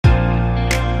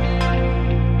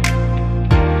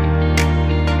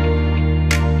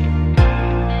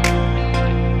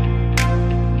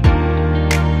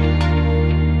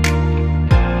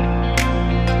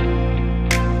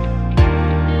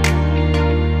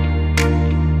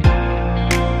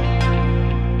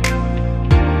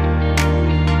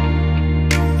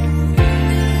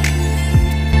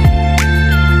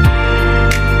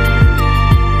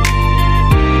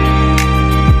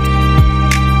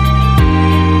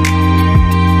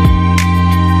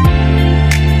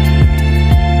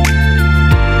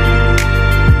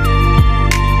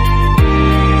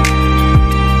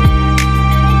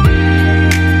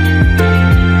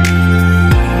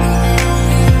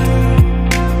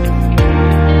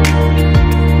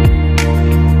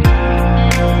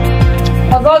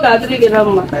ga-adịrị gị na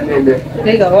mma.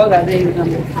 Ị ga-ọ ga-adịrị gị na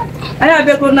mma. Anyị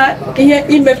abịago na ihe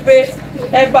imepe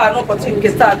ebe a n'ụbọchị nke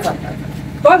tata.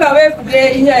 Ka ọ ga-wee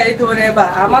kwulie ihe a edowere ebe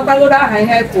a, amatagoro aha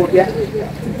ihe anyị kwụ bịa.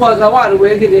 Tupu ọzọ nwaanyị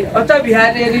wee gịnị, ọ chọbighị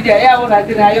ha n'eriri ya, ya bụ na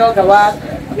gị na ya ọ gawa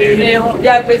n'ihu,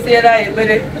 ya kpeziere anyị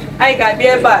ekpere. Anyị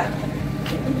ga-abịa ebe a.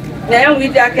 Na ya nwere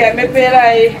iji aka emepere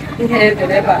anyị ihe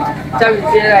edere ebe a,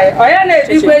 chabiziere anyị. Ọ ya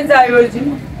na-edikwa eze anyị ozi.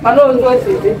 Mana ozu o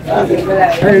si dị.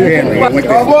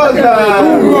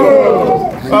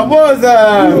 Ọbọza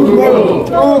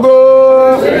Ugo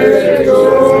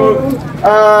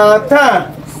taa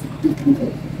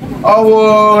ọwụ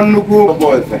nnukwu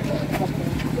ọbọza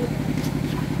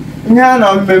ihe a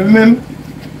na mmemme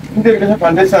ndị Education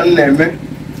Foundation na-eme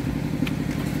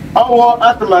ọwụ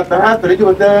atụmatụ ha tụrụ iji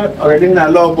weta ọganihu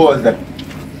n'ala ọbọza.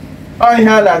 Ọ ihe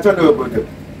a na-achọ n'obodo.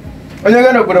 Onye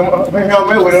ga n'obodo ihe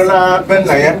ọma ewere na be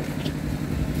nna ya,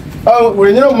 ọ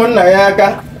were nyere ụmụnna ya aka.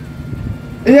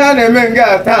 Ihe a na-eme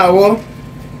nga taa awụ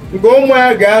nke ụmụ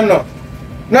ya ga-anọ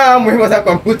na-amụ ihe gbasara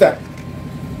kọmputa,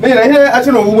 n'ihi na ihe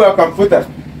achị na owuwu a kọmputa,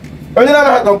 onye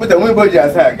na-amaghị kọmputa nwe Igbo ji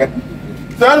asa aga.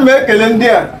 So ana m ekele ndị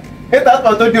a ịta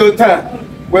atụmatụ dị otu a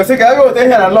wee sị ka a ga-weta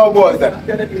ihe na ala ọbọza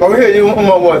ma ọ bụghị enye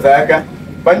ụmụ ọbọza aka,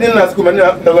 ma ndị nọ na skuul ma ndị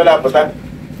nọgara apụta.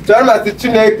 So ana m asị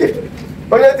Chineke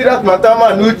onye tiri atụmatụ ọma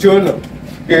na uche unu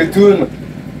ga-etu unu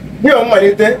ihe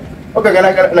mmalite ọ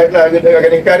ga-agara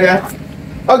karịa.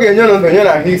 Ọ ga-enye unu ndụ nye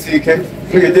na ahụ isi ike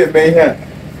ọ ga-eji eme ihe a.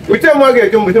 Uche mmụọ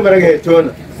ga-eche mgbe uche mara ga-eche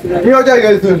unu ihe ọjọọ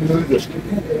ga-ezo n'ụzọ.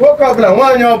 Nwoke ọbụla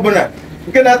nwaanyị ọbụla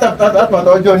nke na-atapụta atụmatụ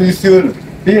ọjọọ n'isi unu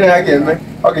ihe na ya ga-eme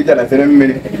ọ ga-eji alatere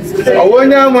mmiri. Ọwa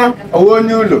onye ama, ọwa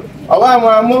onye ụlọ, ọwa amụ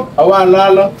amụ, ọwa alụ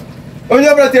alụ. Onye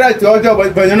ọbụla tiri atụ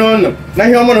ọjọọ banye n'ụlọ na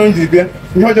ihe ọma na nji bịa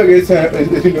ihe ọjọọ ga-eso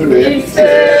ezinụlọ ya.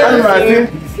 Ana m asị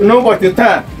n'ụbọchị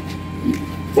taa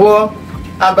bụ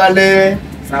abalị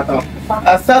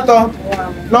asatọ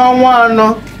n'ọnwa anọ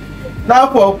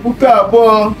n'afọ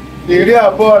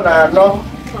 2024.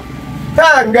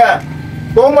 Taa nga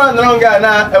ka ụmụ anọrọ nga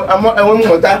na-enwe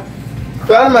mmụta.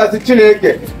 So ana m asị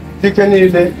Chineke dike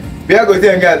niile bịa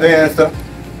gozie nga adọ ya nsọ.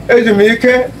 Eji m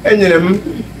ike enyere m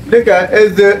dịka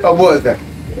eze ọbọza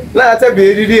na-atabi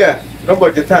eriri a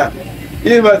n'ụbọchị taa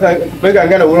iji mata mee ka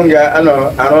nga na wuru nga anọ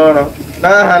arụ ọrụ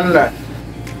n'aha Nna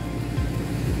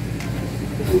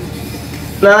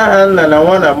na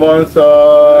Nwa na Mmụọ Nsọ.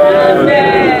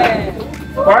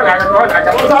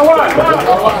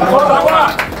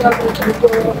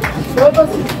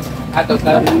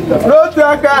 N'otu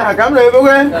aka aha ka m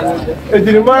na-emewe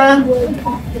ejirimara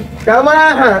ka a mara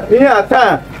aha ihe a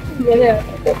taa.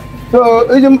 So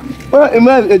iji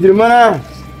eme ejirimara ahụ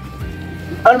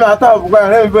ana m atọ ọbụgwa ya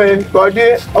na-ebe ka ọ dị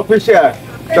ọfishal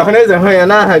ka ha na-eze hụ ya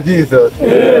n'aha Jizọs.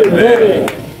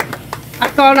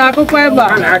 Akọrọ akụkọ ebe a.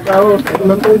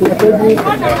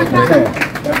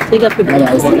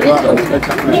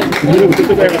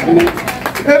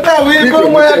 Ebe a bụ ibe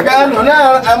ụmụ ya ga-anọ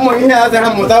na-amụ ihe azị ha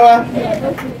mụtawa.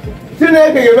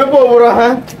 Chineke ga-emepe ụbụrụ ha.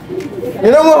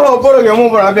 Nyere nwe ha ụbụrụ ga-eme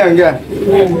ụbụrụ abịa nga.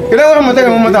 Kedu nwe ha mụta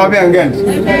ga-eme mụta abịa nga.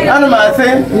 Ana m asị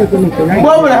mgbe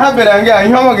ọ bụla ha bịara nga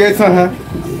ihe ọma ga-eso ha.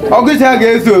 Ọgụchi ha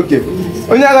ga-ezu oke.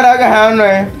 Onye agara agaghị anọ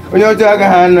ya, onye ọjọọ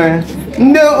agaghị anọ ya.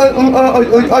 Ndị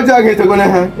ọjọọ ga-etogona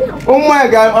ha. Ụmụ ya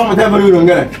ga-amụta bara uru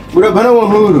ngara were bara onwe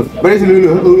ha uru, bara ezinụlọ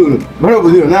uru, bara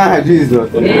obodo uru n'aha Jizọs.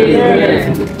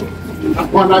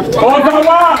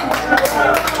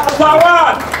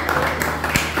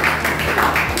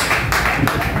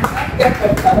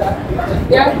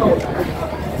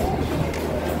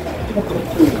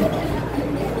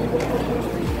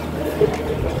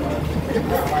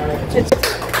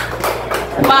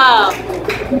 Wow.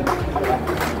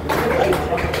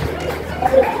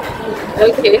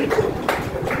 Okay.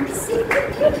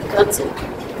 That's it.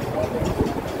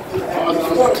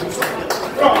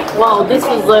 Wow, this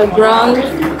is the grand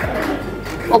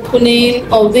opening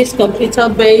of this computer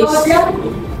base.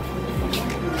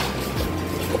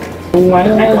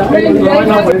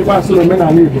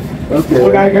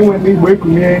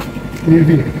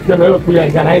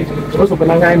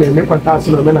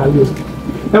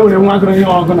 Enwere nwa agụrụ ihe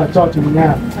ọgụ na chọọchị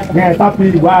ụnyaahụ na-etapụ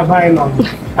igwe aba anyị nọ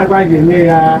agwa ga-enye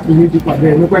ya ihe iji kwado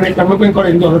emekwe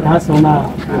nkọrị ndị ọzọ ka ha so na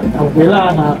were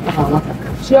aha nwata.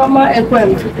 Chioma Ekwem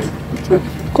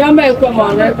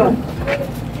ọ nọ ebe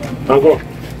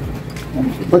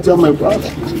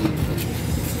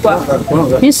a?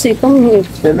 Isi come here.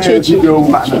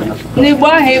 N'Igbo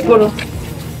ahụ ị gụrụ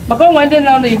maka onwe ndị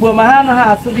nọ n'Igbo ma ha anaghị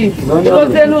asụ Igbo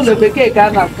ozie n'ụlọ bekee ka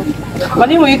a na-akụ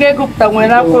mana ị nwere ike ịgụpụta nwere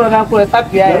n'akwụrụ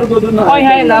tapịa ya. Ọ ihe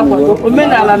anyị na-akwado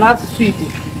omenala na asụsụ Igbo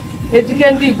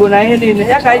ejike ndị Igbo na ihe niile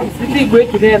ya ka anyị ji si ndị Igbo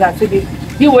ekele ya na asị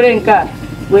gị were nke a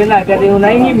wee na-aga n'ihu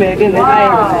na ihe i mere gị na anyị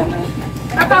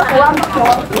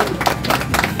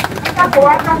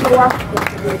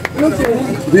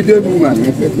Video woman,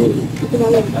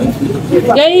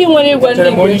 Yeah, you want it when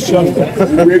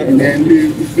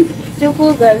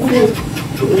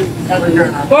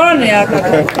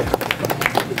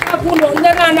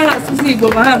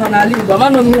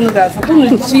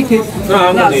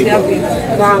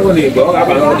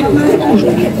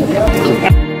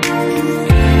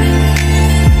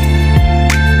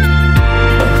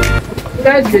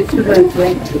Guys, the children.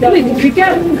 If you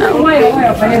can, why?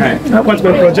 I want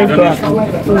to project back.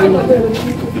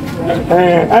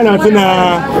 I know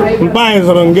that buying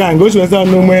on gang goes with no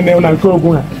man and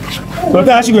Krogu. So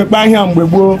that's you buy him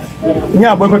with Bo.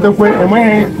 Yeah, but the way and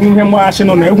when him washing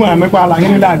on the one, make like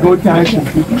any that good time.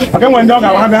 Okay, when dog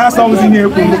I have some in here,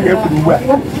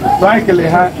 frankly,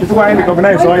 it's why I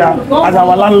recognize as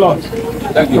our landlord.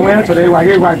 Today,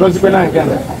 I go to Penang.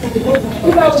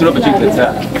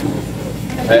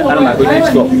 Ana ma go dey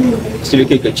stop still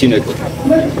ke Chineke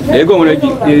e go wona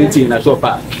di na so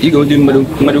pa I go di madu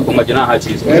ko majina ha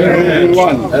cheese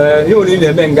you only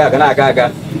le menga kana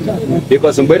aga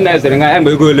because when na zere nga am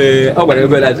go le ogbara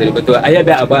go la zere but aye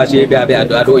be agba she be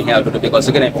ado nya do because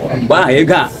kene ba ha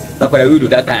ga that for we do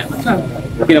that time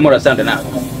kene more stand na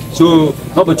so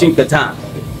no but think that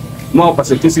more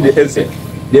percentage the answer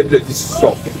they play this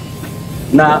stop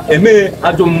na eme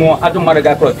adumo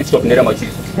ga cross stop nere mo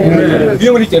cheese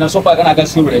you will tell us so kana ga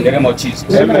suru nere mo cheese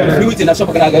you will tell us so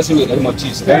kana ga suru nere mo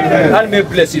cheese and me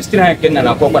bless is still ken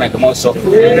na ko kana mo so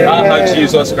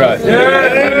Jesus Christ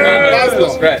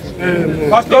Jesus Christ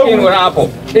pastor in wora apo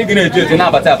igine je na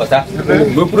bata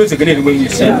go pro se gene we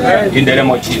see in nere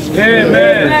mo cheese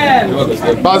amen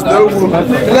pastor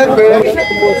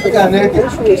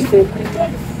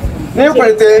ne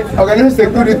organize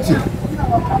security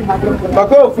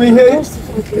maka ofu ihe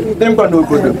dị mkpa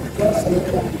n'obodo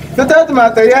site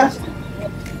atụmatụ ya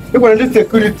ịkwara ndị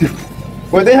sekuriti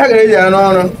obodo ihe ha gara eji ya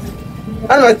n'ọrụ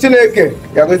ana Chineke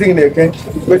ga-agozi gị n'eke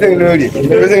gozi gị n'orie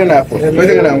gozi gị n'afọ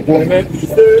gozi gị na nkwụ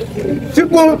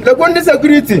tupu lekwa ndị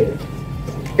sekuriti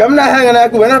ka m na-ahịa anya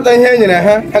n'aka wee napụta ihe e nyere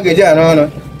ha ga-eji ya n'ọrụ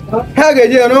ha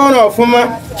ga-eji ya n'ọrụ ọfụma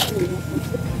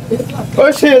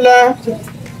ochiela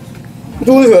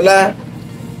ndị ụzọ laa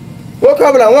nwoke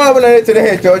ọbụla nwa ọbụla na-echere ha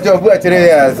eche ọjọọ ugbu a chere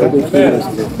ya azụ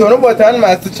so n'ụbọchị ana m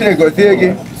asụ Chineke gozie gị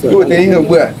iweta ihe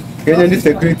ugbu a ka enye ndị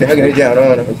sekuriti ha ga-eji arụ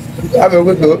ọrụ a ma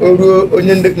ekwe ka o ruo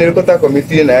onye ndị na-elekọta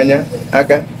kọmitii n'anya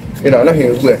aka ịna ọ nọghị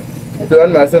ugbu a so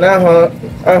ana m asụ n'aha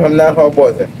m n'aha ọgba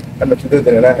ọzọ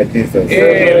anọchidozere n'aha Jizọs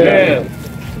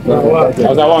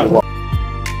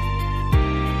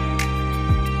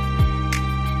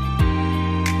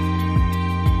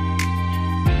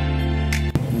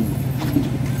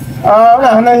ọ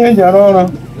na-ahụ ihe eji arụ ọrụ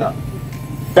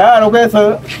ka a arụkwa eso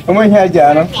onwe ihe eji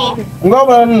arụ mgbe ọ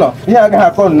bụla nọ ihe agaghị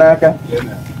akọ n'aka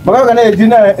maka ọ ga na-eji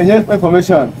na-enye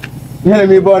infọmeshọn ihe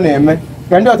na-eme ebe ọ na-eme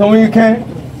ka ndị ọzọ nwee ike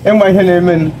ịma ihe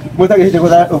na-eme mụta ga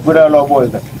echekwata okpukpere ala ọgba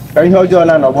ọzọ ka ihe ọjọọ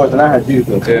na ọgba ọzọ n'aha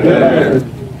Jizọs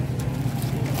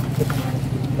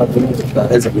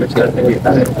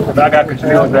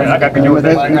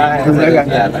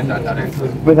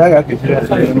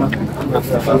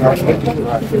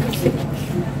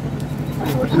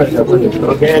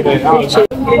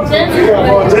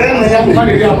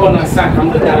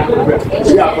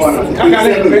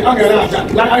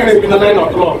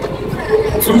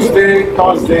Tuesday,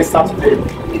 Thursday, Saturday,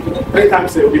 3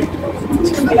 times a week.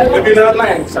 Maybe not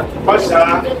 9,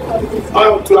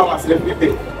 all 2 hours every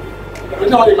day. You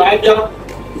know, if I get up,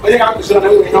 I have to show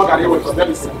them we know that it was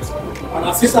very simple. And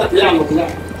assistant,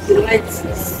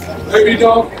 every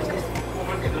dog,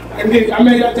 and then I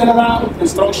made a general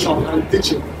instruction and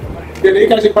teaching. Then they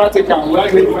catch a practical, where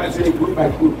I make it good by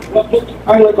good.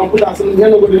 I will computers and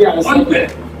then go to the other.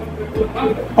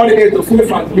 All the way to full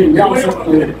fat me, yeah,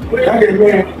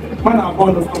 man, I'm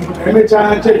born of computer. Every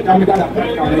child, check, I'm going to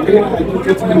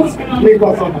get minutes. Make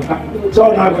us on that.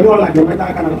 So now we know like the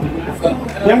better kind of.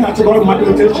 Young at all, my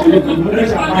little children,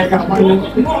 I got money.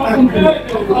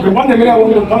 The one that I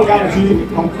want to talk about is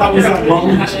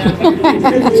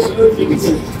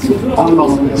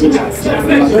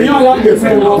so you have the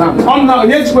friend. Come now,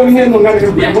 let's go here. No,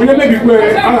 when you make it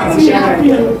where I'm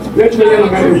let's go here.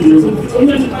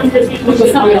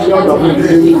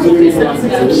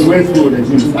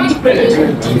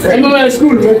 Anywhere in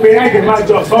school, we pay I my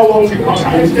job for 1 week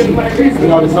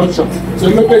on assumption. So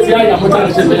we pay the I put on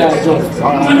the job.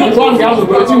 I'm going to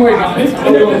go to my house.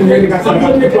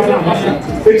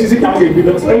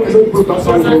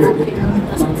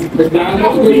 But I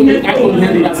don't hear that.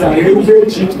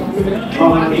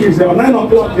 It's 9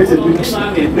 o'clock. There's a big.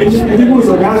 People are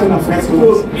organizing a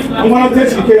festival. I'm going to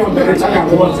take you on the check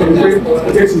out what to take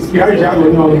you here.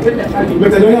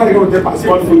 But I don't know how to get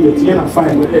passport for you. You're not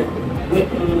fine with it.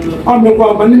 I'm not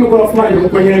going to go fly. You're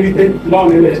going to anything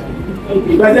long in it.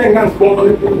 But then I'm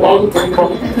going to go to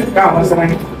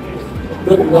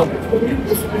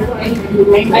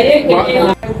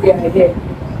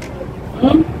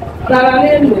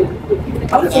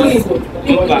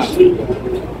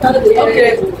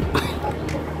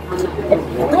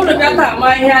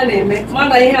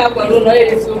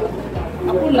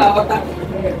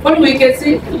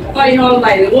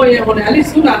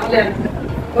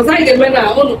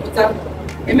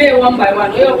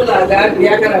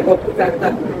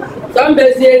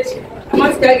I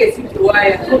must get to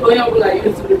wire. I don't know what I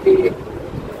used to be.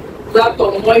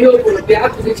 Laptop, my yoke will be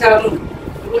up to the channel.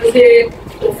 We say,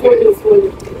 for you.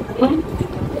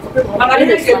 And I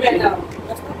think it now.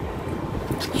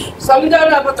 Some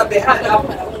don't have to be had up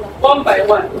one by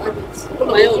one.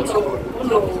 My own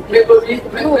no, maybe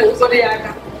so they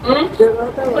are.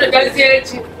 The guys here,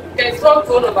 they talk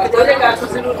to about the other guys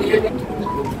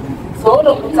so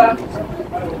no,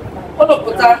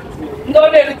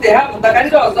 no, they have the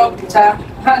kind of picture,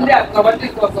 and they have covered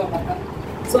it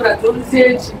so that don't see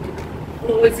it.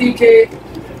 This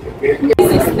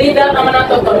is leader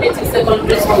Amanat of Community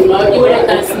Secondary School. You will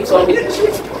can see from it.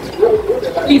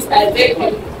 Please, I beg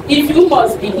you, if you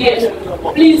must be here,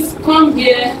 please come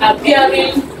here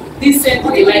appearing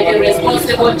decently like a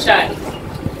responsible child.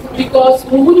 Because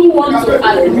we wouldn't want to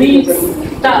admit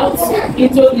doubt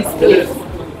into this place.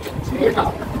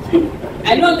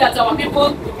 I know that our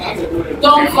people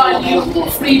don't value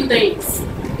free things,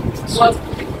 but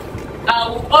I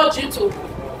will urge you to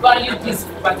value this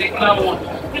particular one.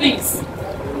 Please,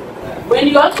 when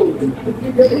you are to,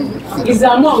 is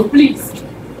among, please,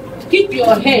 keep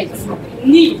your head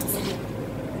neat.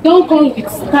 Don't come with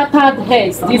scattered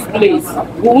heads this place.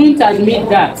 We won't admit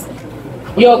that.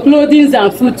 Your clothing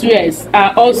and footwear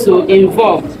are also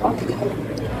involved.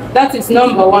 That is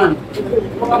number one.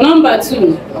 Number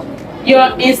two,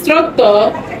 your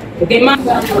instructor demands.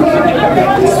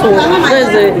 So this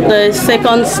is the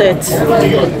second set.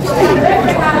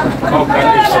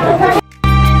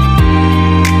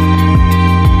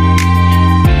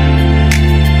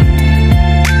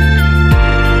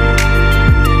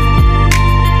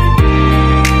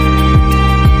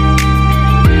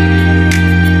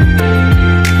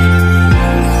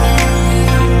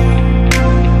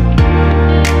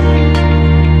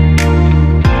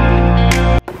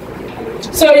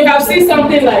 So you have seen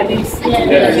something like this?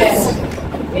 Yes.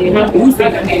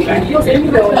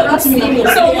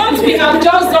 So what we have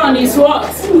just done is what?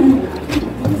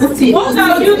 What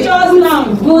have you just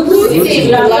done?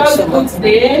 You have just put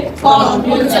the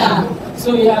computer.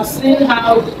 So you have seen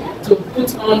how to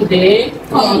put on the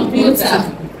computer.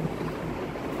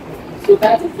 So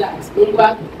that is that.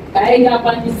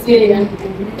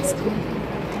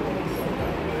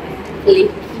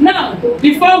 Now,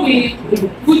 before we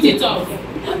put it off,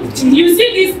 you see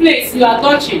this place you are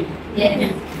touching?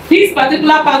 Yeah. This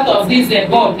particular part of this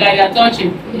board that you are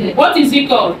touching, what is it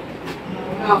called?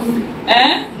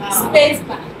 Space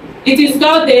bar. It is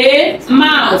called the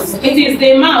mouse. It is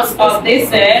the mouse of this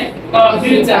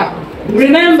computer.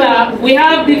 Remember, we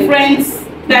have different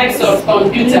types of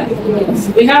computer.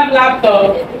 We have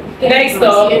laptop,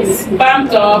 desktop,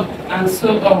 laptop, and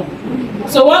so on.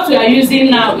 So what we are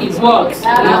using now is what?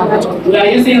 We are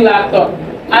using laptop.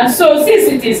 And so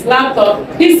since it is laptop,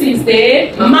 this is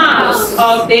the mouse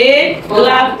of the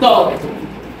laptop.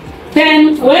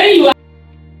 Then when you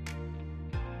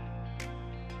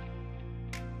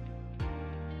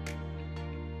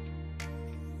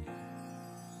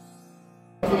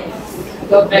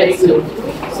are very good.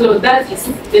 So that is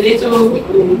the little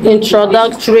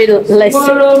introductory lesson.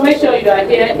 Tomorrow, make sure you are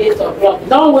here 8 o'clock.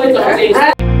 Don't wait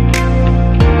until